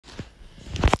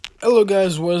Hello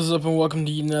guys, what is up and welcome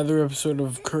to another episode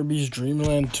of Kirby's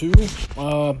Dreamland 2.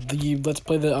 The Let's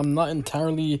Play that I'm not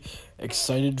entirely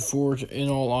excited for, in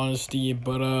all honesty,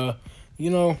 but I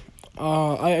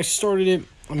started it,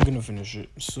 I'm gonna finish it.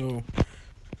 So,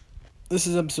 this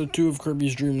is episode 2 of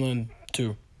Kirby's Dreamland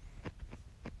 2,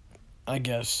 I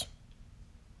guess.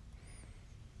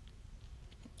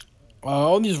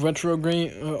 All these retro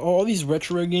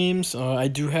games, I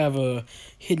do have a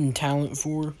hidden talent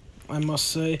for, I must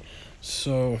say.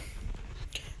 So,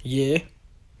 yeah.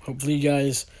 Hopefully you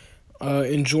guys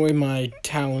enjoy my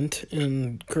talent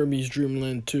in Kirby's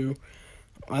Dreamland 2.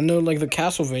 I know, like, the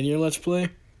Castlevania Let's Play,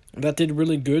 that did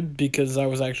really good because I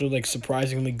was actually, like,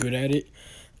 surprisingly good at it.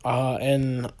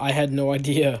 And I had no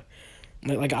idea.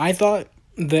 Like, I thought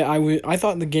that I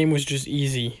thought the game was just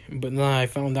easy, but then I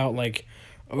found out, like,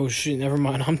 oh shit, never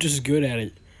mind, I'm just good at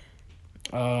it.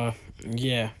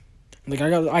 Yeah. Like,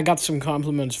 I got some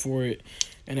compliments for it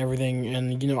and everything,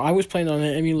 and, I was playing on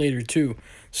an emulator, too.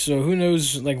 So who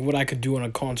knows, like, what I could do on a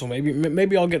console.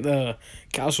 Maybe I'll get the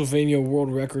Castlevania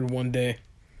world record one day.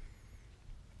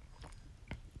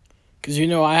 Because,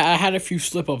 I had a few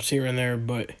slip-ups here and there,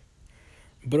 but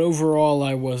overall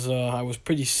I was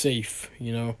pretty safe,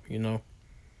 you know.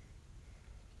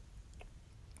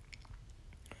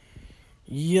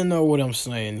 You know what I'm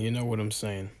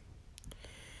saying.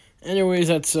 Anyways,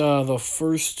 that's the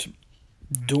first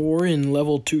door in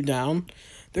level 2 down.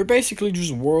 They're basically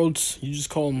just worlds. You just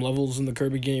call them levels in the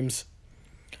Kirby games.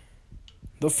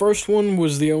 The first one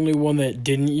was the only one that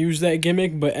didn't use that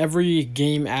gimmick, but every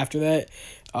game after that,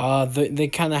 they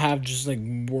kind of have just like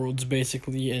worlds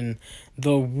basically, and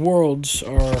the worlds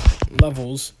are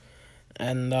levels,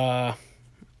 and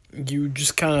you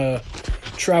just kind of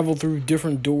travel through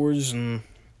different doors, and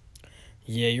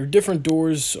yeah, your different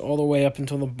doors all the way up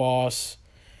until the boss,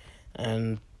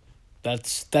 and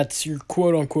that's your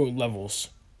quote unquote levels.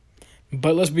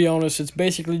 But let's be honest, it's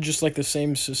basically just like the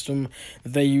same system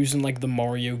that they use in like the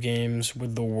Mario games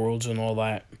with the worlds and all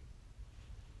that.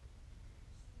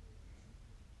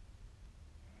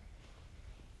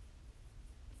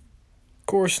 Of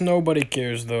course, nobody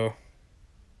cares though.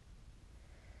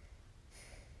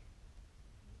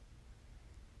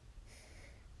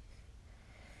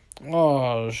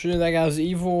 Oh shit, that guy's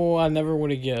evil. I never would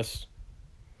have guessed.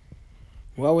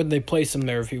 Why would they place him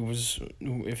there if he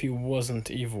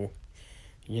wasn't evil?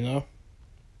 You know?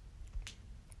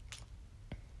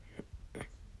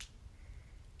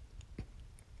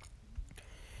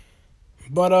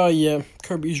 But yeah,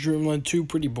 Kirby's Dreamland 2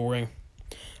 pretty boring.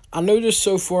 I noticed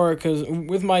so far, because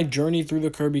with my journey through the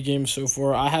Kirby games so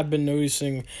far, I have been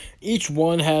noticing each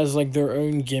one has like their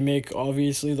own gimmick.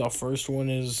 Obviously, the first one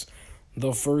is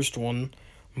the first one,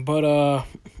 but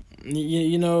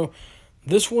you know,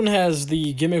 this one has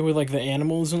the gimmick with like the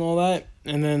animals and all that,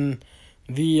 and then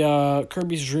the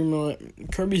Kirby's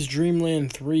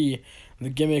Dreamland 3, the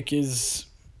gimmick is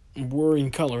we're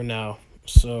in color now.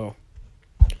 So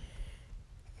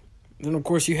then, of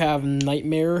course, you have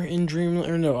Nightmare in Dreamland,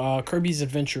 or no, Kirby's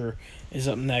Adventure is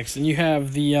up next, and you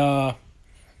have the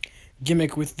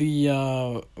gimmick with the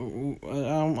I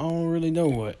don't really know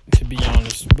what, to be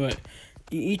honest, but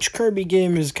each Kirby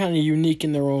game is kind of unique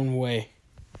in their own way.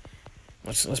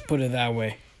 Let's put it that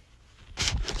way.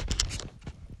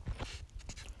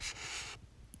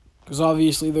 Because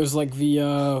obviously there's like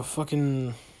the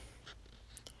fucking,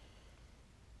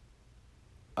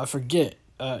 I forget.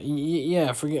 Yeah,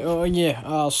 I forget. Oh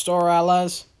yeah, Star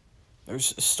Allies.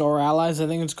 There's Star Allies, I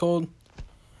think it's called.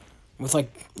 With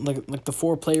like the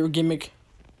 4-player gimmick.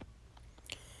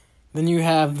 Then you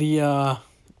have the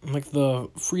like the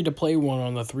free-to-play one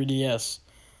on the 3DS.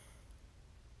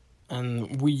 And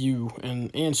Wii U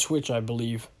and Switch, I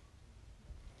believe.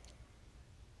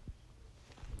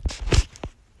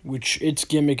 Which its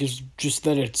gimmick is just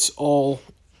that it's all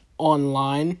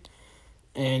online,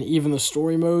 and even the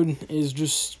story mode is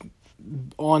just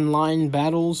online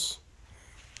battles.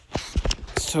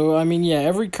 So I mean, yeah,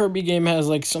 every Kirby game has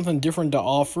like something different to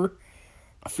offer.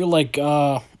 I feel like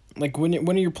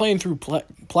when you're playing through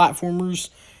platformers,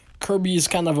 Kirby is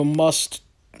kind of a must.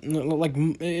 Like,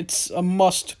 it's a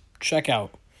must check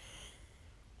out.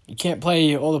 You can't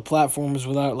play all the platforms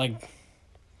without like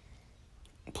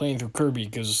playing through Kirby,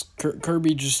 because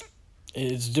Kirby just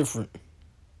is different.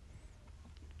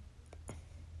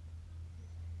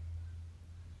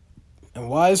 And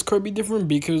why is Kirby different?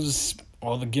 Because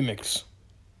all the gimmicks.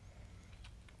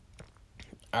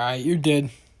 Alright, you're dead.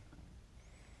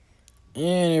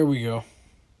 And there we go.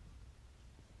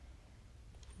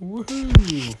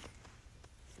 Woohoo!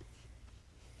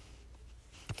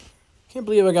 Can't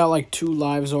believe I got like 2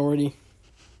 lives already.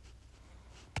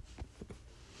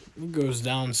 It goes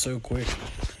down so quick.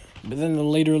 But then the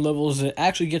later levels, it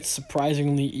actually gets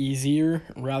surprisingly easier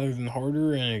rather than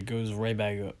harder, and it goes right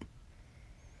back up.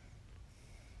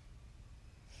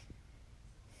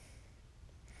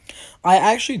 I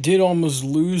actually did almost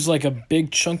lose like a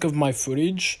big chunk of my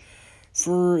footage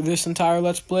for this entire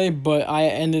Let's Play, but I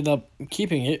ended up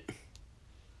keeping it.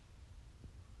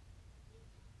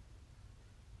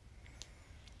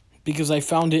 Because I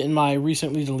found it in my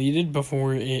recently deleted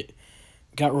before it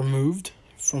got removed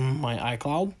from my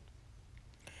iCloud,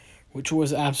 which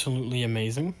was absolutely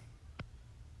amazing.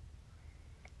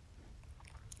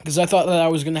 Because I thought that I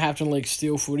was going to have to like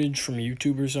steal footage from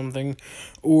YouTube or something,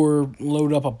 or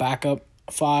load up a backup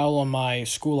file on my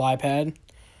school iPad,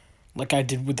 like I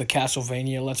did with the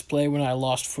Castlevania Let's Play when I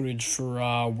lost footage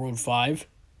for World 5.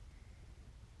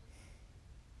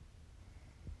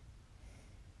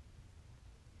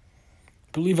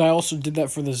 I believe I also did that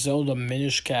for the Zelda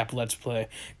Minish Cap Let's Play,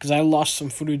 because I lost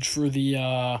some footage for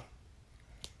the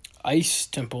ice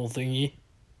temple thingy.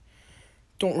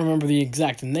 Don't remember the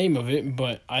exact name of it,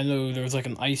 but I know there was like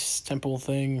an ice temple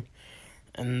thing,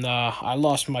 and I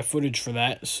lost my footage for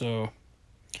that, so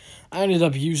I ended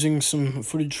up using some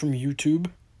footage from YouTube,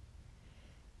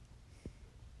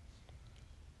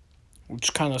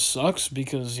 which kind of sucks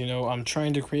because, you know, I'm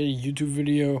trying to create a YouTube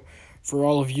video for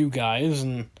all of you guys,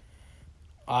 and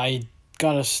I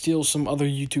gotta steal some other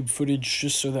YouTube footage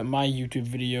just so that my YouTube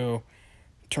video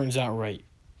turns out right,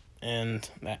 and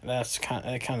that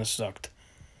kind of sucked.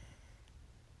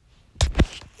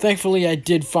 Thankfully, I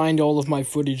did find all of my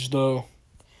footage, though,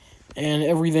 and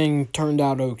everything turned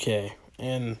out okay.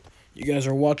 And you guys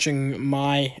are watching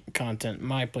my content,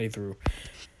 my playthrough.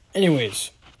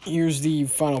 Anyways, here's the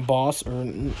final boss, or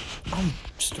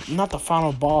not the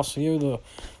final boss. You're the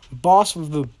boss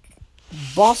of the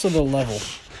level.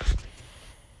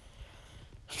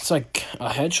 It's like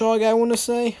a hedgehog, I want to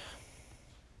say.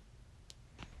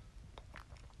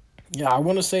 Yeah, I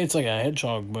want to say it's like a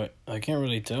hedgehog, but I can't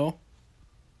really tell.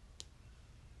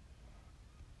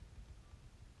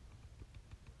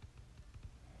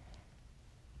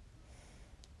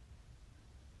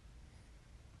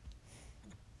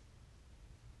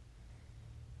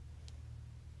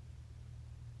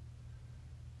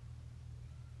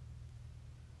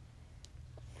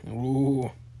 Ooh.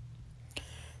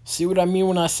 See what I mean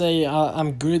when I say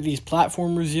I'm good at these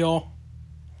platformers, y'all?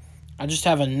 I just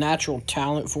have a natural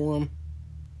talent for them.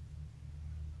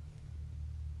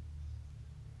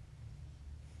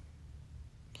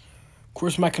 Of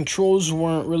course, my controls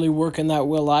weren't really working that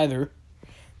well either.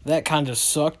 That kind of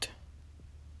sucked.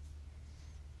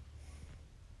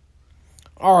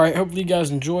 Alright, hopefully you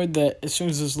guys enjoyed that. As soon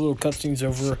as this little cutscene's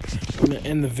over, I'm going to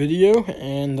end the video.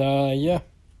 And, yeah.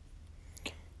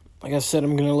 Like I said,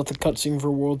 I'm going to let the cutscene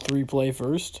for World 3 play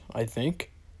first, I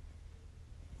think.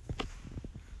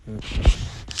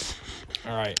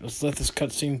 Alright, let's let this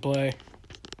cutscene play.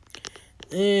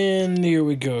 And here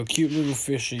we go. Cute little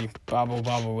fishy. Bobble,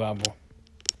 bobble, bobble.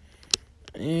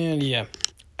 And yeah,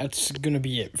 that's going to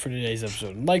be it for today's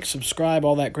episode. Like, subscribe,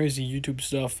 all that crazy YouTube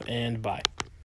stuff, and bye.